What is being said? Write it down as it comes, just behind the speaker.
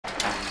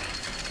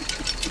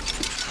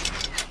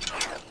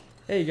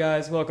Hey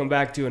guys, welcome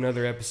back to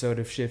another episode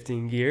of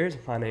Shifting Gears.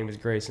 My name is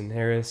Grayson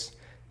Harris.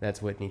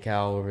 That's Whitney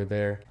Cowell over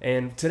there.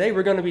 And today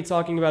we're going to be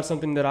talking about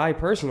something that I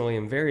personally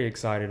am very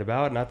excited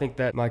about, and I think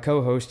that my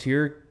co-host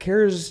here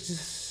cares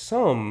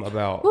some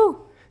about.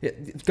 Woo!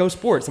 Go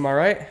sports, am I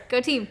right? Go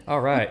team.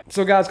 All right.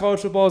 So guys, college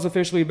football is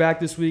officially back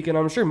this week, and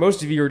I'm sure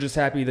most of you are just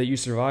happy that you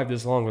survived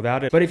this long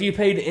without it. But if you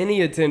paid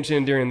any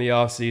attention during the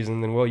offseason,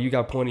 then well, you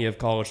got plenty of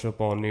college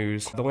football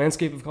news. The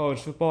landscape of college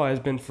football has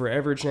been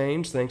forever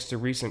changed thanks to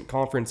recent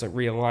conference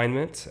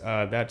realignment.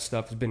 That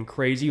stuff has been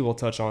crazy. We'll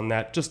touch on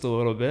that just a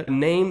little bit.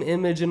 Name,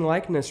 image, and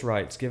likeness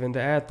rights given to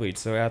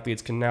athletes. So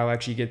athletes can now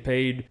actually get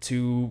paid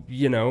to,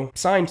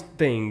 sign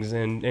things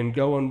and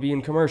go and be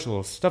in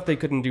commercials. Stuff they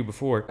couldn't do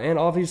before. And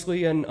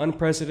obviously an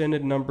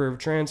unprecedented number of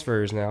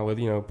transfers now with,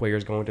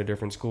 players going to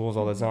different schools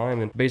all the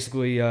time. And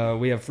basically,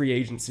 we have free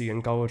agency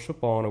in college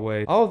football in a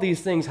way. All of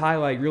these things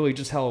highlight really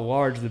just how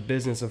large the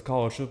business of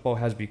college football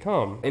has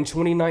become. In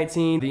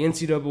 2019, the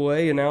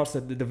NCAA announced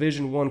that the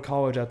Division I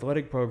college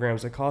athletic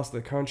programs across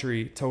the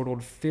country totaled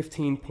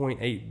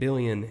 $15.8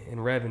 billion in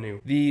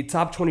revenue. The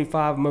top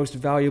 25 most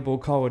valuable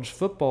college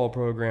football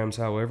programs,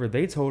 however,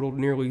 they totaled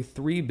nearly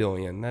 $3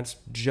 billion. That's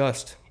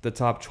just the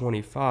top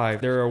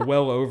 25. There are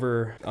well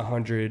over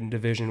 100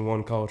 Division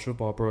I college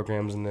football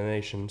programs in the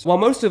nation. While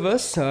most of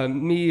us,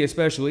 me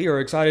especially, are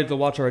excited to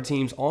watch our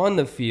teams on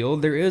the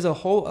field, there is a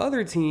whole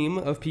other team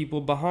of people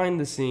behind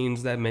the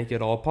scenes that make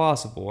it all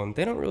possible, and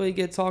they don't really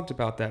get talked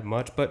about that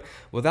much, but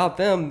without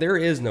them, there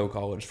is no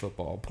college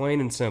football,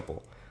 plain and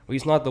simple. At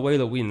least not the way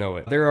that we know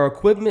it. There are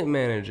equipment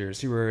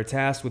managers who are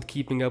tasked with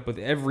keeping up with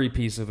every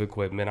piece of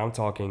equipment. I'm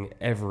talking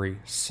every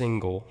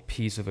single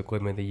piece of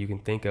equipment that you can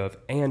think of,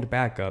 and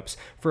backups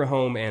for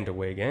home and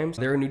away games.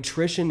 There are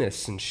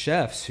nutritionists and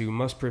chefs who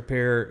must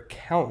prepare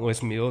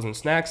countless meals and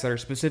snacks that are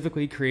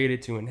specifically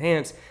created to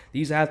enhance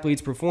these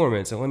athletes'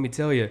 performance. And let me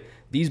tell you,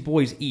 these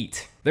boys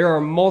eat. There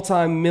are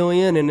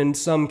multi-million, and in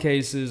some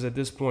cases at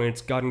this point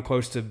it's gotten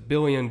close to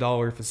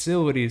billion-dollar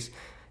facilities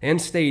and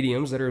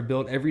stadiums that are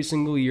built every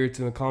single year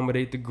to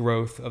accommodate the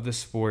growth of the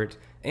sport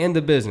and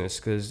the business,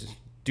 because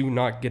do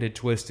not get it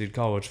twisted,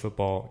 college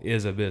football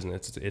is a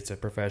business. It's a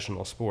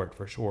professional sport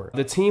for sure.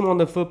 The team on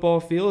the football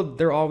field,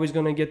 they're always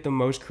going to get the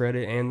most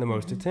credit and the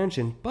most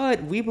attention,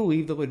 but we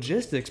believe the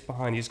logistics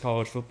behind these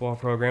college football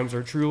programs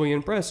are truly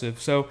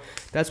impressive. So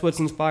that's what's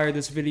inspired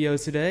this video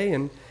today,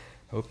 and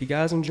hope you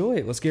guys enjoy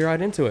it. Let's get right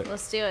into it.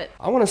 Let's do it.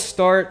 I want to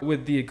start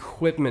with the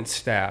equipment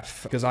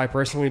staff, because I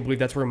personally believe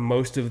that's where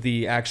most of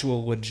the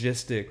actual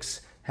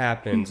logistics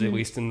happens, at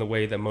least in the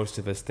way that most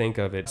of us think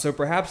of it. So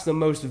perhaps the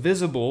most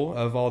visible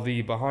of all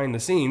the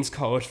behind-the-scenes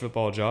college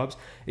football jobs,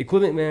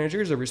 equipment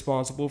managers are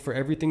responsible for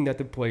everything that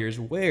the players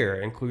wear,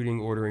 including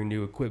ordering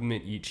new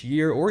equipment each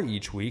year or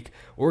each week,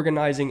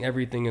 organizing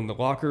everything in the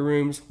locker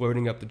rooms,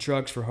 loading up the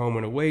trucks for home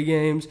and away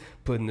games,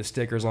 putting the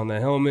stickers on the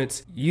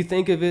helmets. You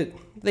think of it,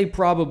 they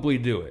probably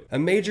do it. A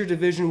major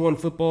Division I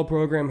football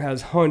program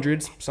has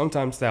hundreds,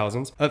 sometimes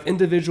thousands, of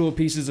individual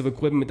pieces of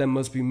equipment that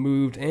must be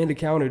moved and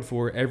accounted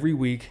for every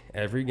week,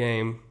 every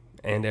game,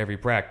 and every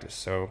practice.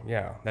 So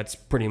yeah, that's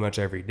pretty much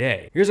every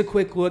day. Here's a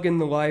quick look in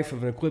the life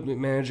of an equipment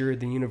manager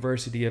at the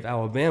University of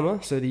Alabama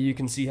so that you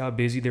can see how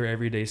busy their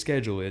everyday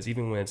schedule is,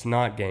 even when it's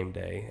not game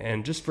day.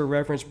 And just for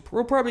reference,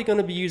 we're probably going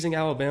to be using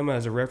Alabama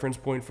as a reference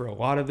point for a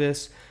lot of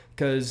this,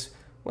 because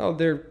well,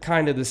 they're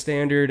kind of the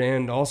standard,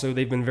 and also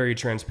they've been very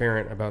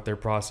transparent about their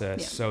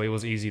process, so it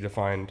was easy to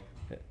find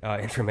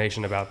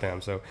information about them.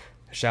 So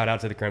shout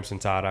out to the Crimson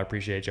Tide. I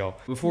appreciate y'all.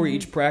 Before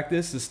each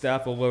practice, the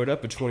staff will load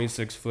up a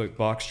 26-foot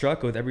box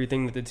truck with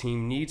everything that the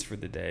team needs for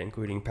the day,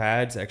 including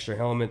pads, extra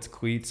helmets,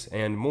 cleats,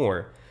 and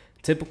more.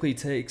 Typically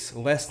takes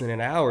less than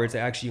an hour to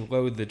actually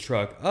load the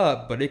truck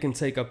up, but it can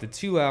take up to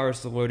 2 hours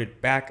to load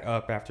it back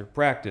up after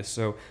practice.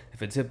 So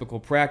if a typical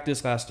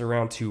practice lasts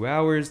around 2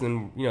 hours,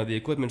 then the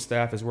equipment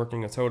staff is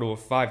working a total of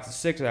 5 to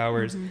 6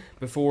 hours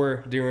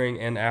before, during,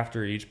 and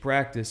after each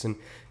practice. And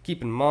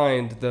keep in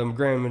mind, the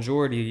grand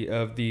majority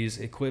of these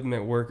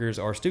equipment workers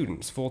are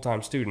students,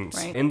 full-time students.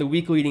 Right. In the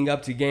week leading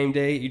up to game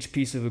day, each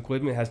piece of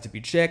equipment has to be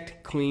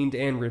checked, cleaned,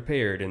 and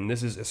repaired. And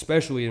this is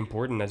especially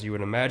important, as you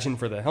would imagine,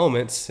 for the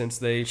helmets, since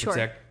they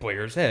protect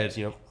players' heads.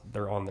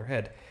 They're on their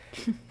head.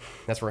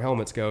 That's where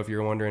helmets go, if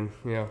you're wondering.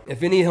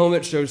 If any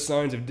helmet shows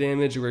signs of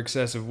damage or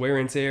excessive wear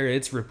and tear,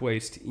 it's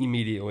replaced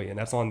immediately. And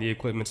that's on the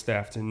equipment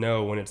staff to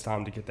know when it's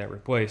time to get that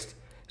replaced.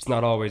 It's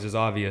not always as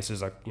obvious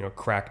as a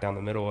crack down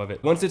the middle of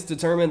it. Once it's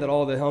determined that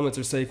all the helmets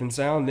are safe and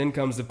sound, then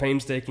comes the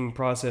painstaking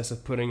process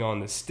of putting on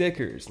the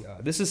stickers. Now,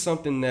 this is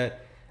something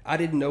that I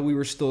didn't know we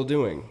were still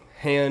doing.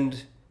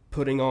 Hand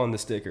putting on the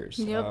stickers.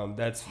 Yep.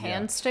 That's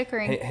hand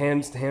stickering.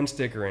 Hand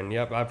stickering.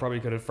 Yep. I probably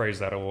could have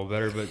phrased that a little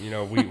better, but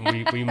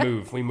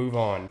we move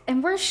on.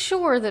 And we're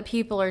sure that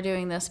people are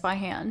doing this by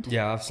hand.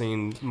 Yeah, I've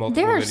seen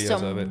multiple videos of it. There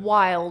are some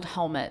wild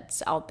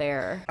helmets out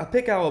there. I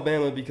pick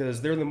Alabama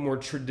because they're the more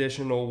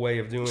traditional way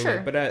of doing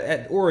it. But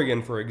at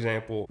Oregon, for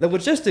example, the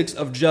logistics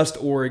of just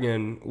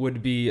Oregon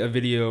would be a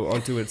video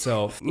unto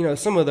itself.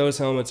 Some of those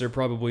helmets are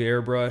probably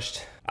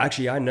airbrushed.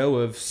 Actually, I know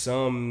of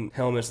some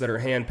helmets that are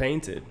hand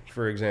painted,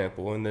 for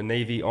example. In the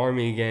Navy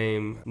Army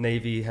game,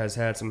 Navy has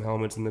had some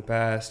helmets in the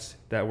past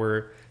that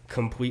were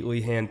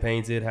completely hand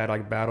painted, had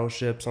like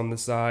battleships on the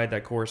side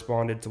that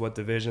corresponded to what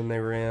division they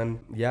were in.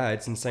 Yeah,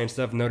 it's insane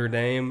stuff. Notre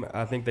Dame,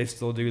 I think they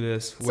still do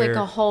this. It's like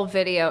a whole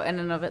video in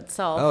and of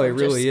itself. Oh, it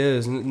really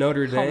is.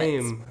 Notre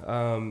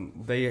Dame,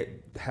 they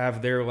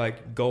have their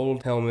like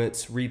gold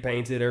helmets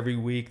repainted every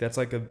week. That's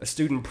like a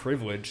student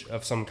privilege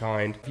of some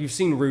kind. If you've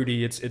seen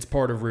Rudy, it's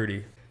part of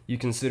Rudy. You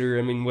consider,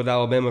 I mean, with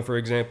Alabama, for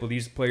example,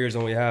 these players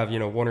only have,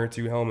 1 or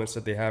 2 helmets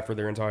that they have for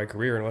their entire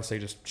career, unless they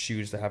just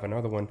choose to have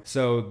another one.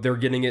 So they're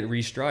getting it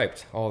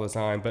restriped all the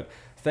time. But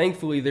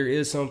thankfully, there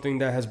is something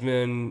that has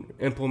been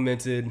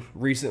implemented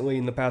recently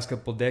in the past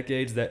couple of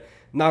decades that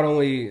not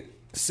only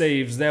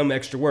saves them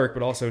extra work,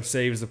 but also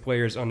saves the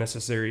players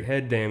unnecessary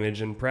head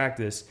damage in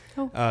practice.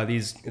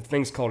 These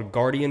things called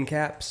Guardian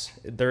caps.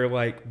 They're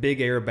like big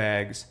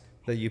airbags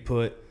that you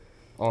put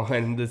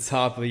on the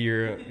top of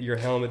your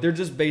helmet. They're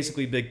just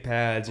basically big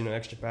pads,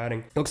 extra padding.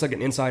 It looks like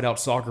an inside-out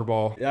soccer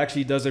ball. It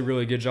actually does a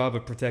really good job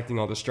of protecting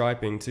all the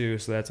striping too,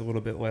 so that's a little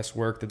bit less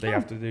work that they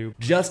have to do.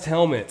 Just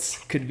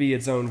helmets could be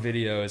its own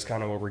video is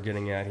kind of what we're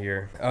getting at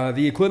here.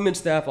 The equipment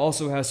staff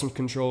also has some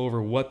control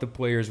over what the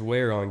players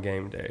wear on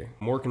game day.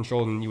 More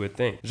control than you would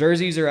think.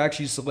 Jerseys are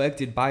actually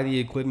selected by the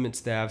equipment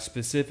staff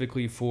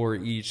specifically for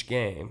each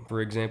game.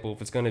 For example, if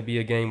it's going to be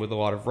a game with a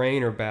lot of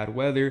rain or bad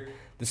weather,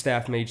 the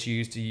staff may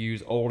choose to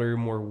use older,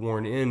 more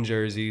worn-in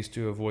jerseys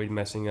to avoid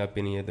messing up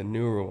any of the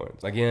newer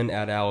ones. Again,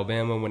 at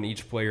Alabama, when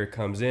each player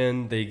comes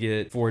in, they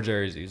get 4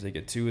 jerseys. They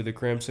get 2 of the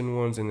crimson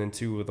ones and then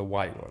 2 of the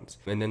white ones.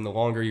 And then the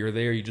longer you're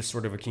there, you just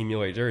sort of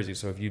accumulate jerseys.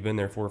 So if you've been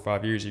there 4 or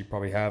 5 years, you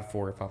probably have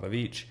 4 or 5 of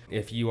each.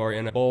 If you are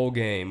in a bowl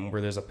game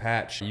where there's a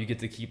patch, you get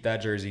to keep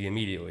that jersey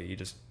immediately. You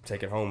just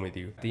take it home with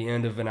you. At the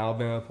end of an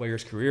Alabama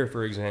player's career,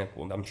 for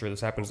example, I'm sure this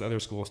happens to other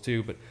schools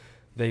too, but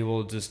they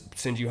will just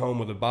send you home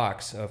with a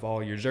box of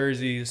all your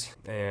jerseys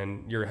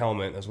and your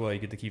helmet as well. You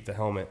get to keep the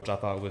helmet, which I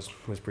thought was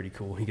pretty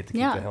cool. You get to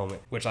keep the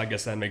helmet, which I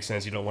guess that makes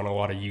sense. You don't want a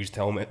lot of used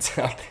helmets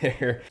out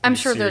there. I'm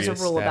sure there's a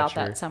rule about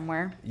that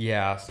somewhere.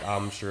 Yeah,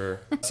 I'm sure.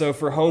 So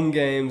for home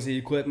games, the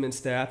equipment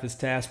staff is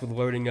tasked with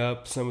loading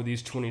up some of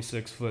these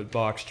 26-foot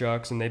box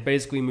trucks, and they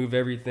basically move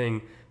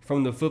everything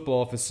from the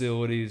football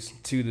facilities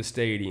to the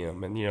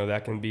stadium. And,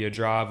 that can be a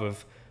drive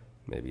of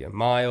maybe a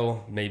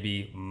mile,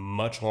 maybe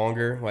much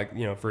longer. Like,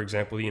 for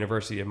example, the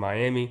University of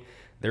Miami,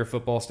 their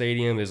football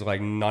stadium is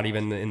like not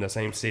even in the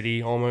same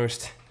city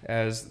almost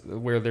as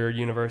where their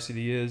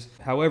university is.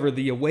 However,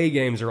 the away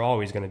games are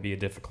always going to be a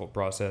difficult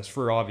process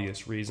for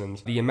obvious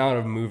reasons. The amount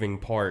of moving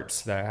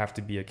parts that have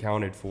to be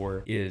accounted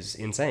for is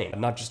insane.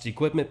 Not just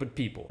equipment, but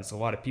people. It's a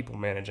lot of people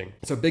managing.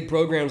 So big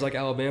programs like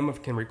Alabama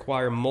can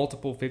require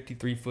multiple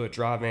 53-foot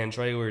dry van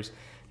trailers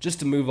just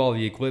to move all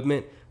the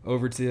equipment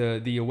over to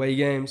the away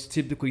games.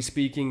 Typically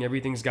speaking,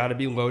 everything's got to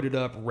be loaded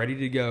up, ready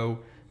to go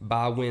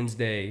by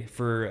Wednesday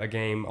for a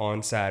game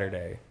on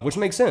Saturday, which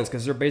makes sense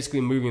because they're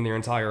basically moving their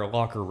entire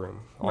locker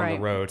room on the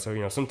road.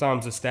 So,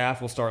 sometimes the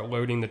staff will start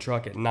loading the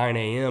truck at 9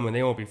 a.m. and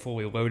they won't be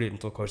fully loaded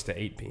until close to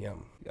 8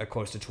 p.m. A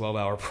close to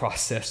 12-hour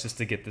process just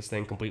to get this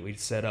thing completely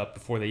set up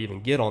before they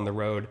even get on the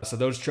road. So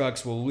those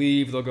trucks will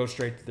leave. They'll go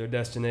straight to their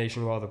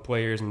destination while the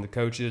players and the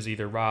coaches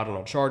either ride on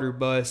a charter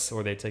bus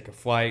or they take a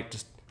flight.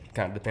 Just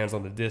kind of depends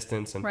on the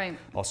distance and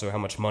also how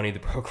much money the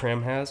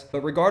program has.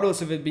 But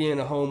regardless of it being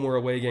a home or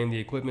away game, the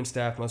equipment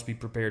staff must be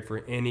prepared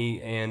for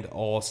any and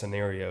all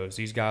scenarios.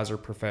 These guys are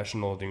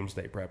professional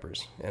doomsday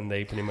preppers, and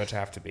they pretty much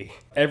have to be.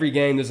 Every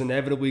game, there's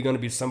inevitably going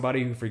to be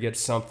somebody who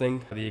forgets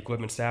something. The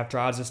equipment staff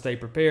tries to stay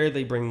prepared.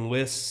 They bring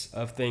lists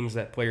of things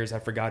that players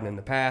have forgotten in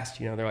the past.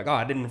 They're like,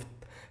 I didn't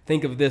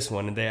think of this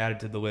one, and they add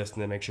it to the list,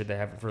 and they make sure they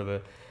have it for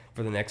the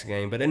next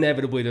game. But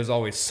inevitably, there's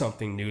always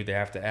something new they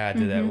have to add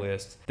to that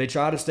list. They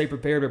try to stay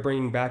prepared by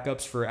bringing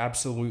backups for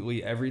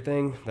absolutely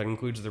everything. That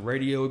includes the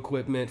radio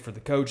equipment for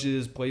the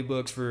coaches,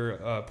 playbooks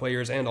for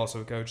players and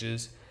also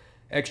coaches,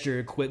 extra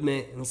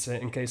equipment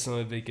in case some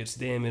of it gets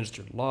damaged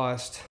or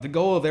lost. The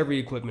goal of every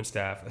equipment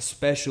staff,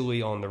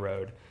 especially on the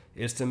road,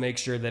 is to make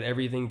sure that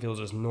everything feels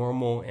as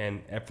normal and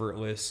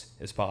effortless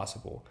as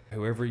possible.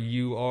 Whoever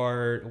you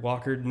are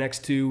lockered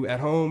next to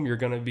at home, you're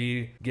going to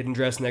be getting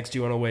dressed next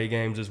to on away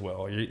games as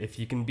well. If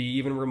you can be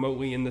even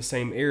remotely in the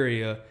same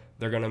area,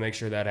 they're going to make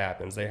sure that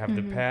happens. They have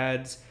the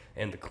pads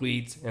and the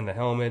cleats and the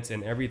helmets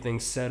and everything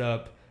set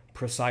up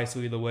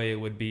precisely the way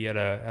it would be at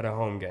a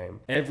home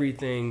game.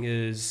 Everything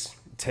is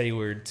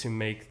tailored to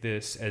make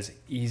this as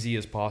easy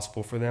as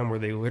possible for them, where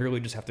they literally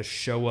just have to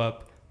show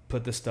up,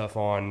 put the stuff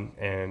on,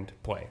 and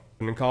play.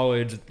 And in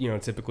college,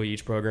 typically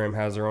each program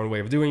has their own way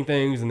of doing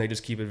things, and they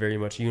just keep it very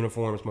much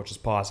uniform as much as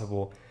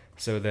possible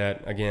so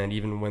that, again,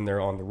 even when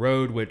they're on the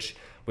road, which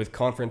with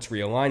conference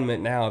realignment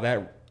now,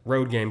 that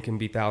road game can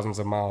be thousands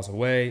of miles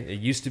away. It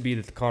used to be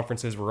that the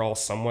conferences were all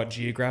somewhat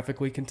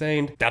geographically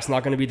contained. That's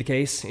not going to be the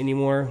case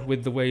anymore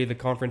with the way the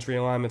conference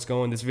realignment's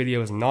going. This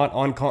video is not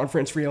on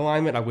conference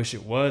realignment. I wish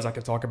it was. I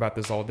could talk about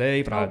this all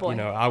day, but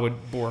I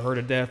would bore her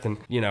to death and,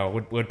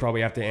 would probably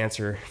have to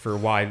answer for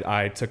why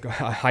I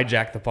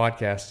hijacked the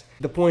podcast.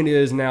 The point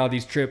is now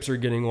these trips are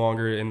getting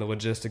longer and the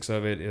logistics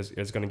of it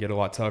is going to get a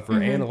lot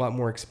tougher and a lot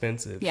more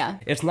expensive. Yeah.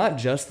 It's not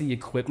just the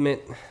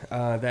equipment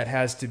that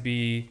has to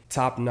be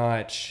top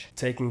notch,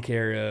 taken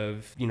care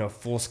of,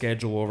 full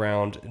schedule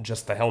around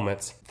just the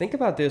helmets. Think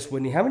about this,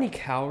 Whitney. How many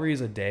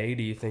calories a day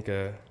do you think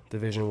a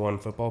Division I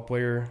football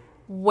player?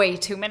 Way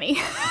too many.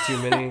 Too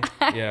many?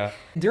 Yeah.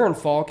 During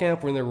fall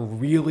camp, when they're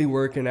really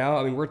working out,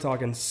 I mean, we're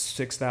talking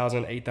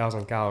 6,000,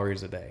 8,000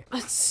 calories a day.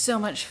 That's so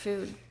much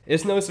food.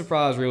 It's no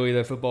surprise, really,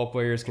 that football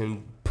players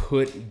can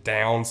put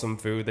down some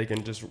food. They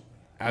can just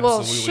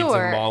absolutely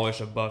demolish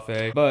a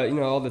buffet. But,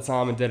 all the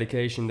time and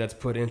dedication that's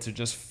put into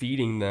just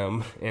feeding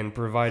them and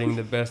providing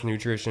the best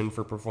nutrition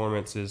for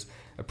performance is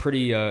a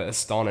pretty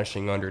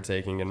astonishing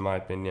undertaking, in my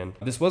opinion.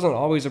 This wasn't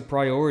always a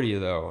priority,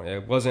 though.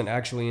 It wasn't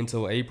actually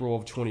until April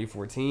of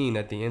 2014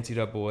 that the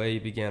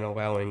NCAA began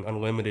allowing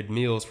unlimited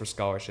meals for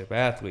scholarship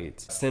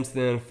athletes. Since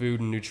then,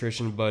 food and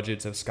nutrition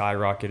budgets have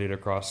skyrocketed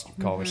across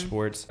college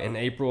sports. In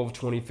April of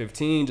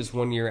 2015, just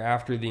 1 year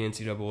after the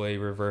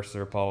NCAA reversed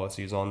their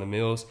policies on the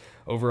meals,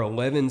 over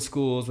 11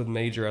 schools with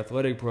major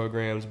athletic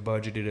programs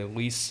budgeted at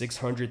least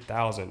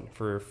 $600,000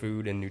 for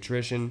food and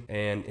nutrition.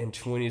 And in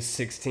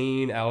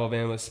 2016,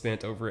 Alabama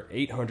spent over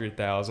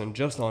 $800,000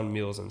 just on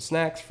meals and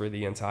snacks for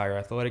the entire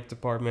athletic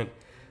department.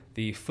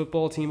 The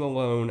football team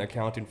alone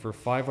accounted for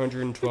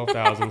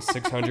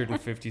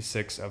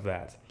 $512,656 of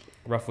that.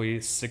 Roughly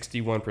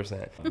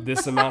 61%.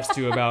 This amounts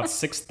to about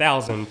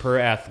 $6,000 per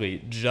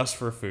athlete just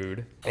for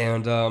food.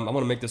 And I want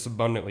to make this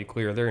abundantly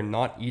clear. They're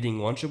not eating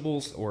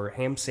Lunchables or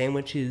ham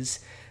sandwiches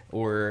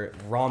or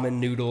ramen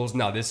noodles.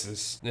 No, this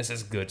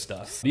is good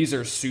stuff. These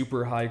are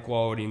super high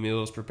quality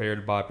meals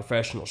prepared by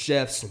professional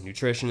chefs and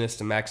nutritionists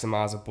to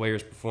maximize a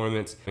player's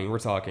performance. I mean, we're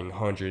talking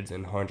hundreds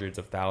and hundreds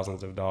of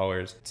thousands of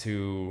dollars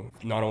to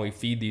not only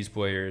feed these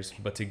players,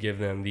 but to give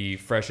them the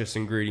freshest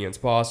ingredients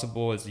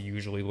possible. It's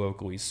usually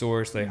locally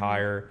sourced. They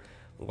hire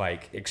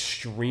like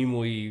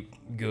extremely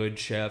good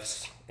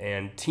chefs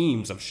and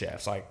teams of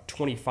chefs, like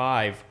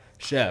 25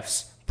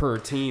 chefs per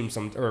team,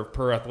 or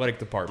per athletic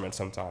department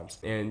sometimes.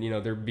 And,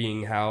 they're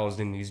being housed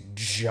in these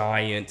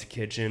giant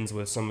kitchens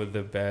with some of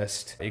the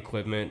best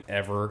equipment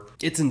ever.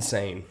 It's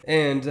insane.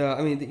 And,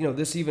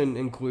 this even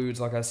includes,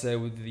 like I said,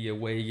 with the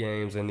away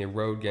games and the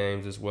road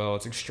games as well.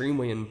 It's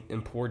extremely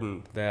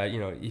important that,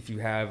 if you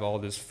have all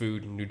this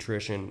food and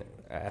nutrition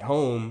at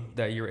home,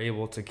 that you're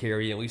able to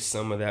carry at least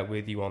some of that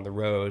with you on the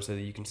road so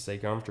that you can stay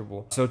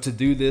comfortable. So to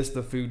do this,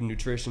 the food and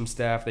nutrition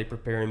staff, they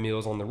prepare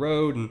meals on the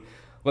road. And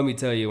let me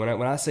tell you,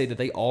 when I say that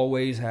they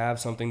always have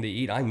something to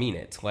eat, I mean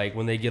it. Like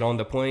when they get on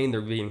the plane,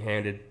 they're being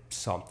handed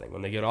something.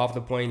 When they get off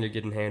the plane, they're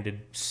getting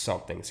handed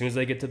something. As soon as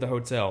they get to the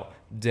hotel,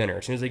 dinner.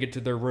 As soon as they get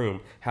to their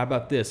room, how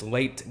about this?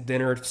 Late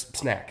dinner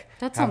snack.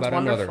 That sounds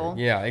wonderful.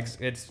 Yeah,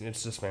 it's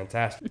just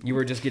fantastic. You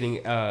were just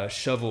getting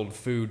shoveled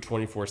food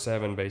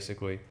 24/7,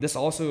 basically. This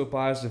also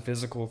applies to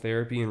physical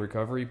therapy and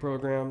recovery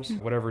programs.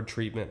 Whatever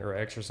treatment or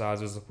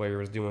exercises the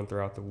player is doing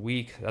throughout the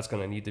week, that's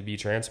going to need to be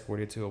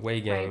transported to away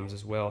games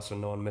as well, so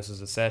no one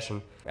misses a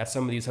session. At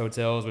some of these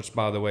hotels, which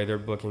by the way, they're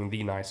booking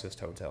the nicest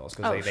hotels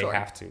because they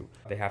have to.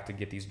 They have to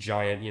get these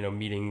giant,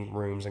 meeting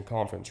rooms and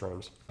conference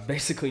rooms.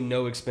 Basically,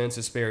 no expense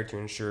is spared to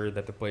ensure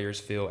that the players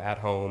feel at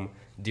home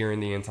during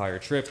the entire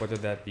trip, whether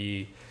that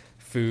be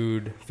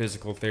food,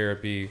 physical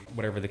therapy,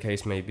 whatever the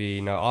case may be.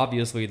 Now,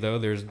 obviously, though,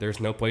 there's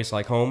no place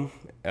like home,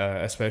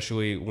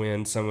 especially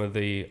when some of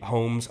the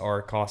homes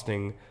are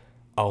costing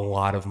a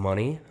lot of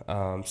money.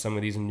 Some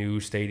of these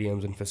new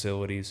stadiums and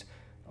facilities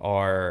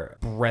are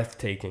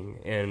breathtaking,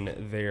 and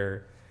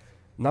they're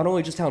not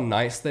only just how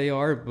nice they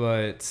are,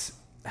 but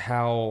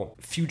how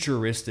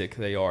futuristic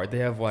they are. They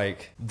have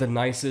like the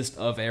nicest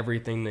of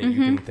everything that you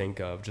can think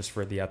of just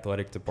for the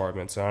athletic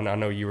department. So I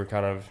know you were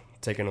kind of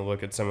taking a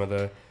look at some of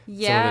the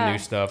new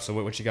stuff. So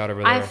what you got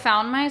over there? I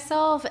found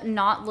myself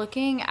not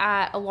looking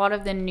at a lot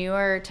of the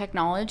newer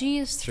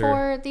technologies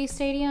for these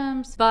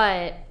stadiums.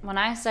 But when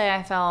I say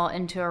I fell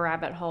into a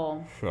rabbit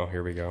hole. Oh,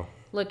 here we go.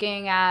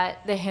 Looking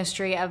at the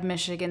history of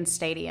Michigan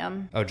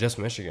Stadium. Oh, just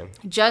Michigan.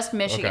 Just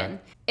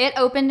Michigan. Okay. It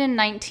opened in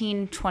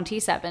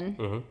 1927.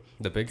 Mm-hmm.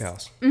 The big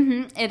house.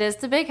 Mm-hmm. It is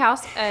the big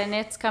house, and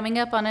it's coming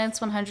up on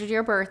its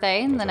 100-year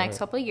birthday in the next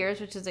couple of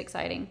years, which is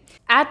exciting.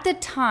 At the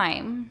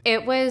time,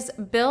 it was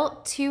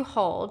built to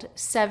hold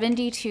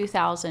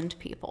 72,000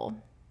 people.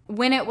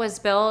 When it was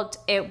built,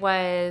 it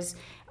was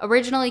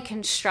originally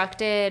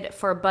constructed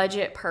for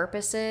budget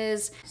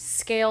purposes,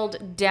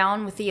 scaled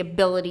down with the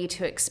ability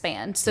to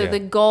expand. So the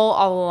goal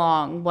all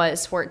along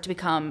was for it to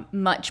become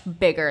much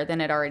bigger than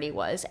it already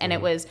was. And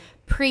it was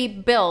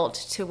pre-built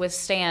to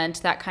withstand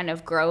that kind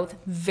of growth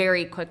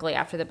very quickly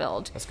after the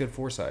build. That's good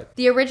foresight.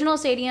 The original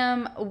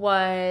stadium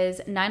was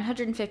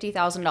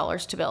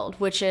 $950,000 to build,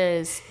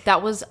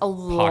 that was a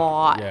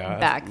lot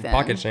back then.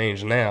 Pocket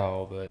change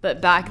now,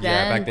 but back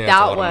then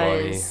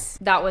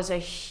that was a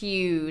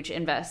huge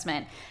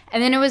investment.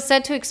 And then it was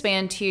set to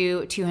expand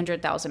to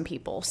 200,000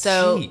 people.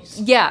 So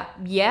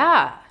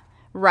yeah,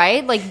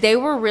 right? Like they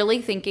were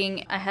really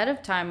thinking ahead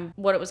of time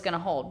what it was going to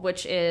hold,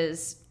 which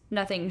is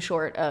nothing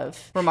short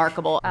of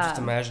remarkable. Just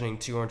imagining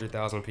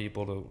 200,000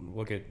 people to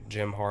look at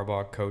Jim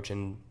Harbaugh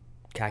coaching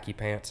khaki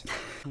pants.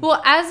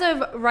 Well, as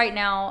of right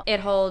now, it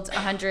holds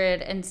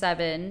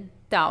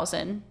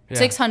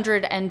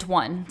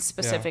 107,601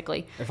 specifically.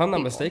 Yeah. If I'm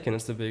not mistaken,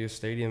 it's the biggest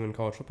stadium in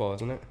college football,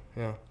 isn't it?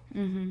 Yeah.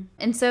 Mm-hmm.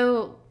 And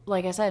so,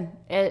 like I said,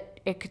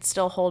 it could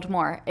still hold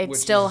more. It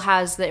still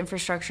has the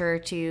infrastructure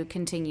to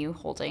continue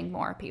holding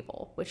more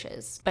people, which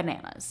is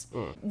bananas.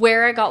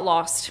 Where I got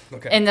lost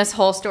in this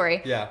whole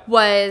story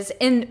was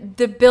in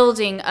the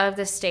building of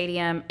the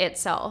stadium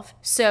itself.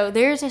 So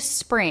there's a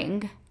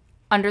spring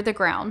under the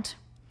ground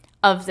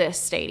of this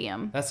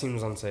stadium. That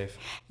seems unsafe.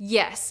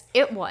 Yes,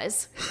 it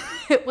was.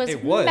 It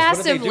was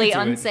massively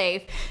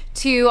unsafe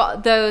to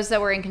those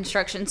that were in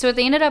construction. So what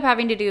they ended up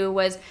having to do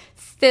was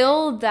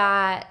fill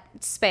that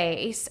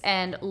space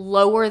and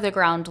lower the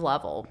ground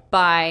level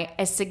by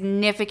a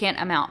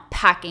significant amount,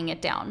 packing it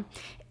down.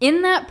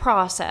 In that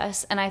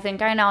process, and I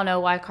think I now know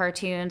why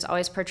cartoons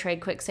always portrayed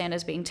quicksand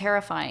as being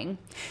terrifying,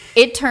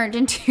 it turned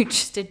into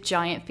just a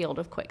giant field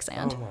of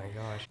quicksand. Oh my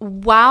gosh.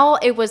 While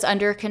it was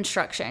under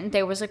construction,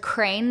 there was a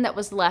crane that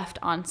was left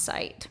on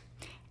site,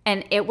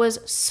 and it was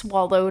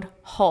swallowed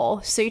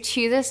whole. So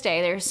to this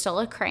day, there's still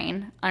a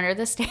crane under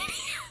the stadium.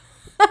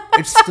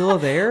 It's still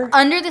there?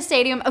 Under the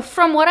stadium.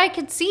 From what I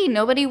could see,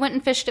 nobody went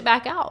and fished it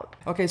back out.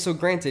 Okay, so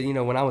granted,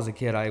 when I was a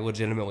kid, I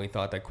legitimately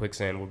thought that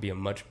quicksand would be a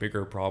much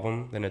bigger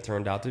problem than it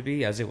turned out to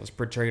be, as it was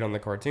portrayed on the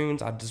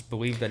cartoons. I just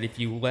believed that if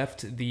you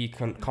left the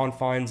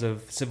confines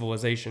of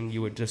civilization,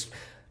 you would just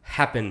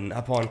happen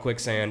upon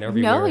quicksand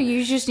everywhere. No,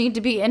 you just need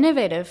to be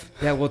innovative.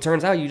 Yeah, well, it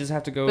turns out you just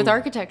have to go with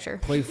architecture.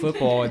 Play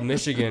football in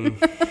Michigan.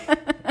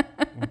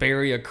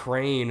 Bury a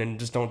crane and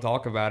just don't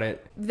talk about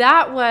it.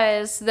 That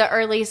was the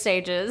early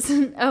stages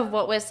of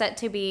what was set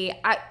to be,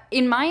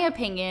 in my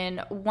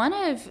opinion, one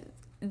of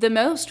the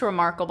most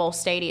remarkable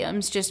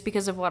stadiums just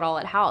because of what all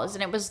it housed.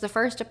 And it was the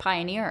first to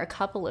pioneer a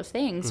couple of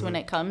things when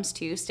it comes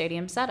to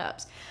stadium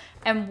setups.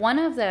 And one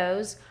of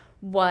those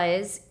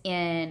was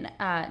in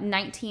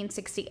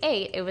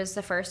 1968. It was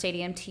the first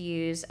stadium to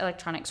use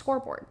electronic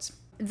scoreboards.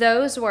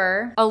 Those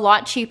were a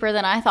lot cheaper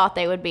than I thought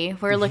they would be.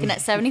 We're looking at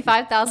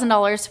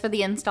 $75,000 for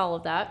the install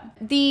of that.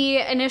 The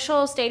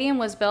initial stadium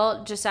was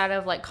built just out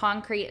of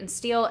concrete and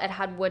steel. It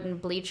had wooden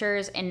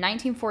bleachers. In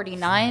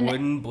 1949...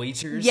 Wooden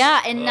bleachers? Yeah,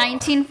 in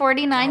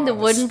 1949, the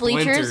wooden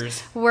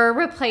bleachers were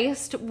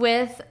replaced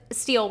with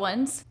steel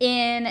ones.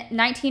 In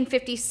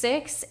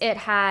 1956, it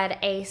had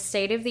a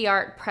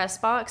state-of-the-art press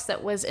box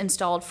that was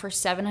installed for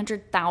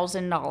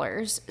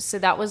 $700,000. So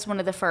that was one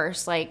of the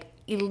first,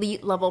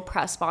 elite level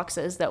press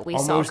boxes that we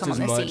saw come on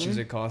the scene. Almost as much as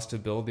it cost to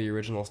build the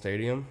original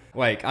stadium.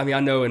 I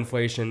know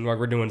inflation,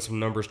 we're doing some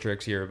numbers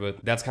tricks here,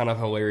 but that's kind of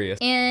hilarious.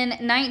 In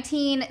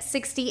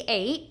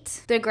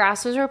 1968, the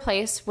grass was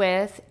replaced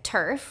with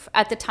turf.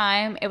 At the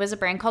time, it was a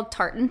brand called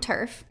Tartan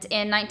Turf.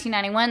 In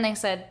 1991, they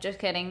said, just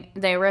kidding,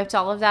 they ripped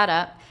all of that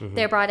up.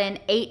 They brought in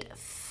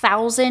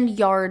 8,000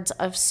 yards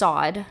of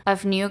sod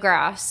of new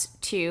grass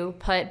to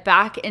put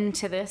back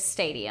into this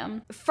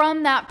stadium.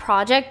 From that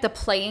project, the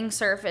playing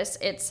surface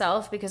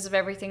itself, because of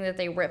everything that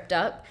they ripped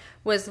up,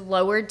 was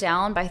lowered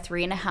down by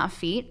 3.5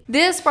 feet.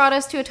 This brought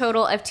us to a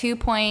total of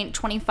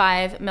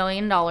 $2.25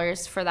 million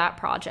for that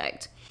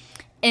project.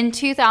 In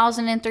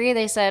 2003,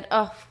 they said,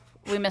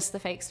 we missed the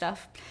fake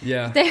stuff.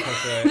 Yeah,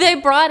 that's right. They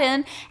brought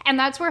in, and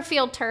that's where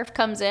Field Turf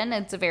comes in.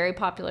 It's a very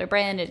popular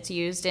brand. It's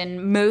used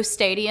in most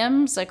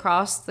stadiums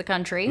across the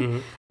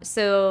country.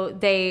 So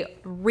they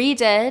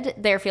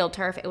redid their Field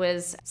Turf. It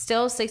was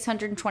still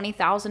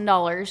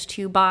 $620,000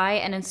 to buy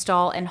and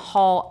install and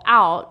haul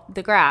out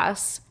the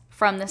grass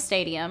from the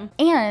stadium,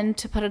 and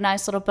to put a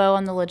nice little bow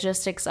on the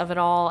logistics of it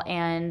all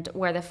and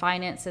where the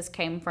finances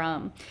came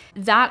from.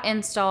 That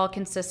install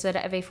consisted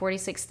of a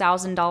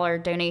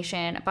 $46,000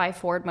 donation by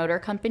Ford Motor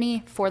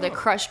Company for the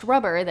crushed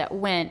rubber that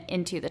went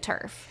into the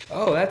turf.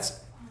 Oh,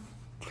 that's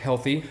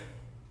healthy.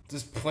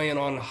 Just playing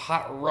on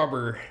hot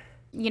rubber.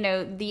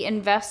 The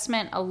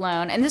investment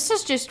alone, and this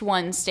is just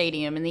one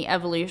stadium and the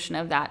evolution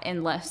of that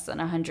in less than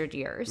 100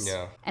 years.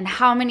 Yeah. And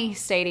how many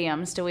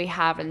stadiums do we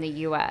have in the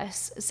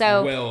U.S.?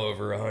 So well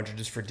over 100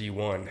 just for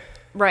D1.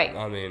 Right.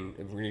 I mean,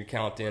 if we're going to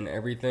count in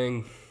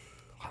everything,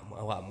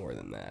 a lot more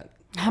than that.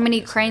 How many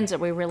cranes are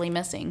we really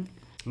missing?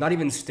 Not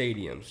even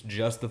stadiums,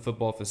 just the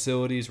football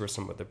facilities where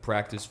some of the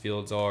practice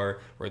fields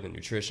are, where the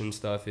nutrition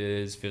stuff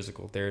is,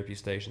 physical therapy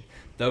station.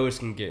 Those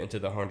can get into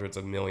the hundreds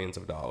of millions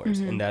of dollars.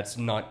 And that's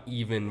not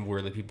even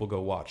where the people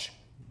go watch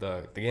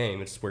the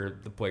game. It's where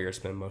the players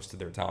spend most of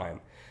their time.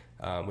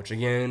 Which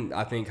again,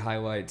 I think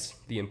highlights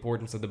the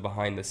importance of the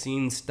behind the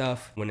scenes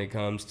stuff when it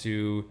comes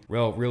to,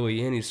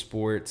 really any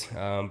sport.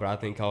 But I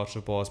think college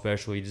football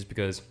especially, just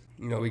because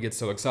we get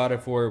so excited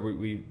for it.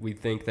 We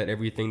think that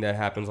everything that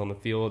happens on the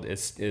field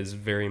is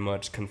very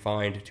much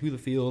confined to the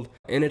field.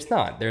 And it's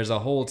not. There's a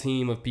whole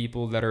team of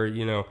people that are,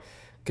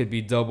 could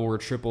be double or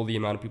triple the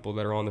amount of people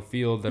that are on the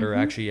field that are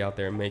actually out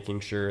there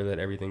making sure that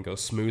everything goes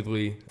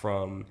smoothly,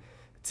 from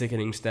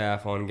ticketing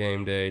staff on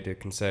game day to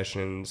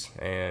concessions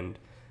and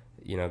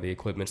the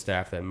equipment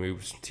staff that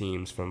moves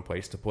teams from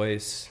place to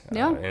place.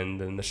 Yeah. And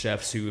then the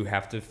chefs who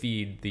have to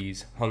feed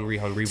these hungry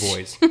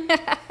boys.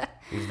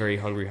 These very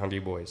hungry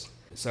boys.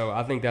 So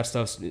I think that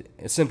stuff's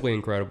simply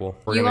incredible.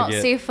 You won't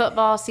see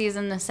football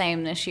season the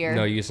same this year.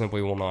 No, you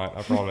simply will not,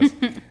 I promise.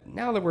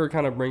 Now that we're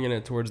kind of bringing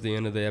it towards the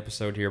end of the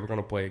episode here, we're going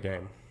to play a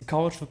game.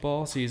 College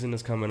football season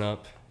is coming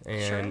up,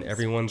 and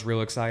everyone's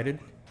real excited,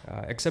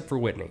 except for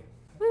Whitney.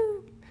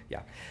 Woo.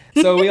 Yeah.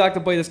 So we like to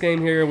play this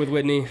game here with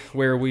Whitney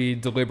where we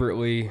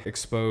deliberately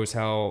expose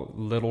how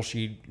little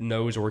she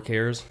knows or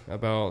cares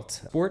about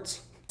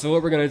sports. So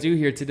what we're going to do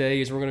here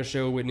today is we're going to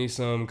show Whitney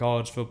some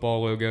college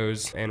football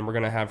logos, and we're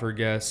going to have her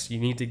guess. You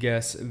need to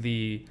guess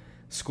the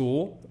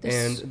school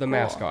and the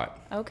mascot.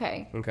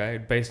 Okay. Okay,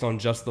 based on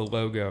just the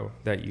logo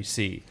that you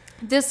see.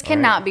 This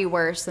cannot be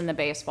worse than the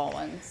baseball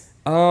ones.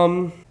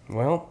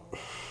 Well,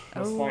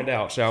 let's find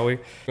out, shall we?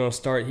 We're going to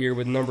start here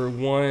with number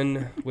 1.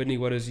 Whitney,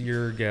 what is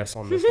your guess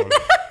on this one?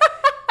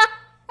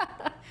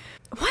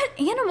 What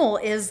animal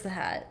is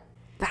that?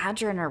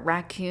 Badger and a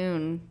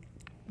raccoon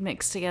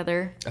mixed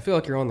together. I feel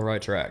like you're on the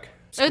right track.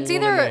 It's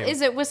either,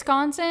 is it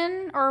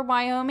Wisconsin or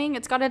Wyoming?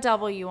 It's got a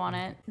W on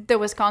it. The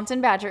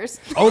Wisconsin Badgers.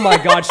 Oh my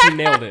God, she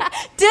nailed it.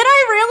 Did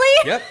I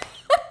really? Yep.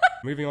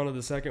 Moving on to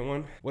the second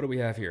one. What do we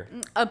have here?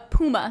 A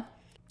puma.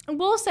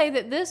 We'll say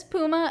that this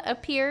puma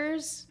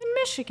appears in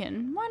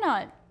Michigan. Why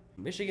not?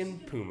 Michigan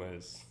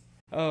Pumas.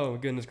 Oh,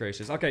 goodness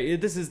gracious. Okay,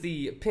 this is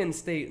the Penn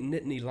State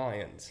Nittany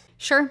Lions.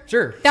 Sure.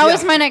 Sure. That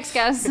was my next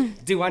guess.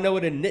 Do I know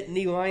what a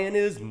Nittany Lion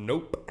is?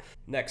 Nope.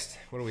 Next,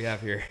 what do we have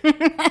here?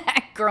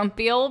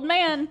 Grumpy old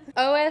man.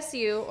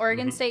 OSU,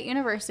 Oregon State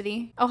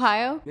University.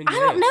 Ohio? Indiana. I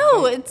don't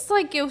know. It's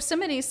like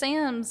Yosemite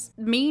Sam's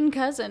mean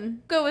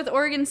cousin. Go with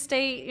Oregon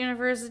State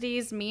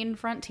University's mean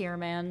frontier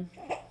man.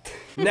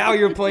 Now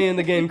you're playing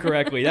the game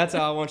correctly. That's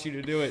how I want you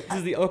to do it. This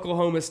is the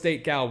Oklahoma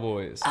State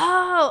Cowboys.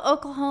 Oh,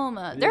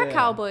 Oklahoma. Their Yeah.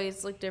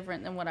 Cowboys look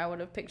different than what I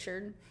would have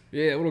pictured.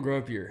 Yeah, a little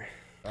grumpier.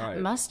 All right.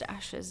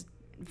 Mustache is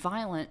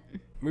violent.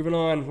 Moving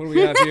on. What do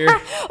we have here?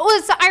 Oh,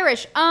 it's the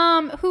Irish.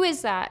 Who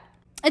is that?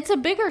 It's a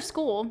bigger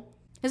school.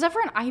 Is that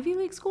for an Ivy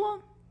League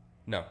school?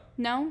 No.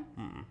 No?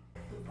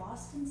 The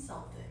Boston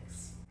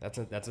Celtics. That's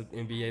an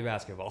NBA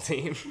basketball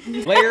team.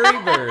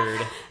 Larry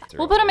Bird.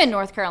 We'll put them in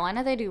North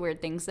Carolina. They do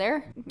weird things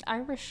there.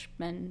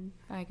 Irishmen,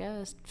 I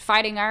guess.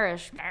 Fighting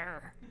Irish.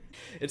 Arr.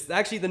 It's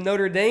actually the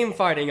Notre Dame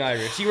Fighting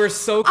Irish. You were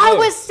so close. I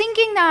was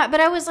thinking that, but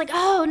I was like,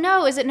 oh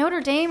no, is it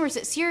Notre Dame or is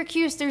it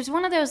Syracuse? There's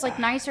one of those like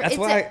nicer. That's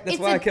why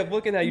I kept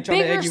looking at you trying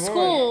to egg you on. Bigger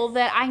school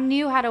that I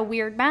knew had a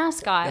weird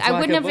mascot. That's why I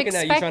wouldn't have kept looking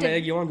at you trying to egg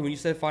expected you on. When you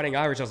said Fighting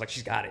Irish, I was like,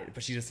 she's got it,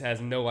 but she just has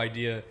no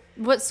idea.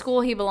 what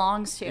school he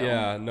belongs to.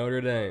 Yeah,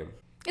 Notre Dame.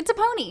 It's a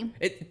pony.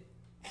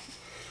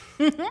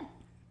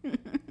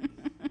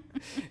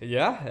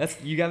 Yeah,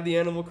 you got the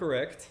animal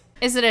correct.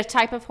 Is it a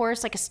type of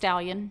horse, like a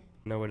stallion?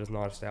 No, it is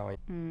not a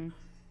stallion.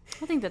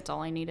 I think that's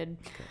all I needed.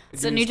 Okay.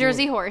 It's a New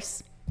Jersey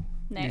horse.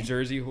 Nay. New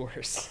Jersey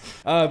horse.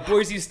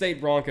 Boise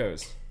State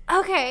Broncos.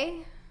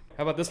 Okay.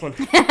 How about this one?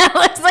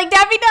 Looks like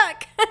Daffy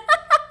Duck.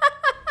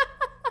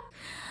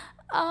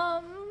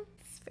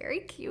 It's very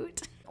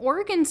cute.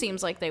 Oregon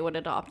seems like they would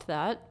adopt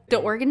that. The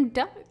Oregon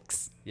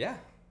Ducks. Yeah.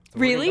 the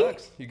Really? Oregon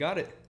Ducks. You got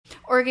it.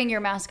 Oregon,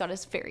 your mascot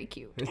is very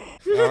cute.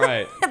 All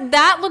right.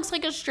 That looks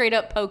like a straight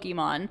up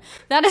Pokemon.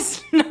 That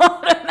is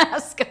not a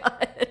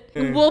mascot.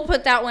 We'll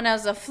put that one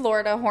as a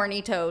Florida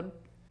horny toad.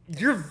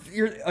 You're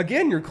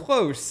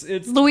close.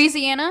 It's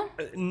Louisiana?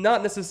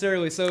 not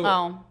necessarily. So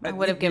I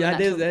would have given that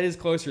to that is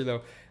closer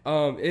though.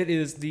 It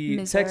is the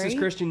Missouri? Texas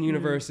Christian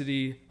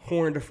University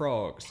Horned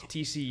Frogs,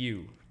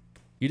 TCU.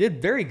 You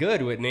did very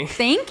good, Whitney.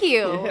 Thank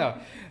you.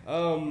 Yeah.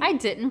 I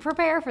didn't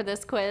prepare for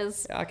this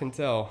quiz. I can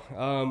tell.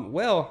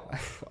 Well,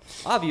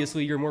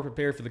 obviously you're more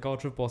prepared for the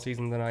college football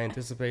season than I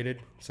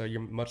anticipated, so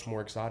you're much more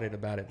excited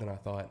about it than I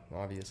thought.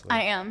 Obviously,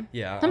 I am.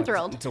 Yeah, I'm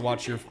thrilled to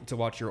watch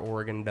your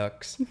Oregon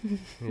Ducks.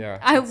 Yeah,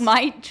 I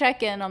might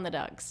check in on the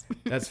Ducks.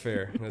 that's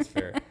fair. That's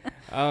fair.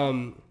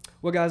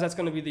 Well, guys, that's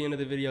going to be the end of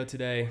the video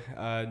today.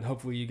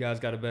 Hopefully, you guys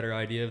got a better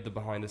idea of the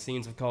behind the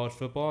scenes of college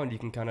football, and you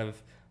can kind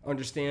of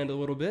understand a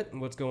little bit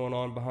what's going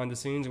on behind the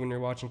scenes when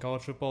you're watching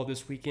college football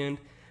this weekend.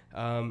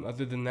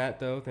 Other than that,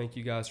 though, thank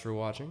you guys for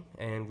watching,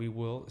 and we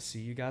will see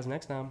you guys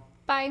next time.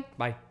 Bye.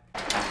 Bye.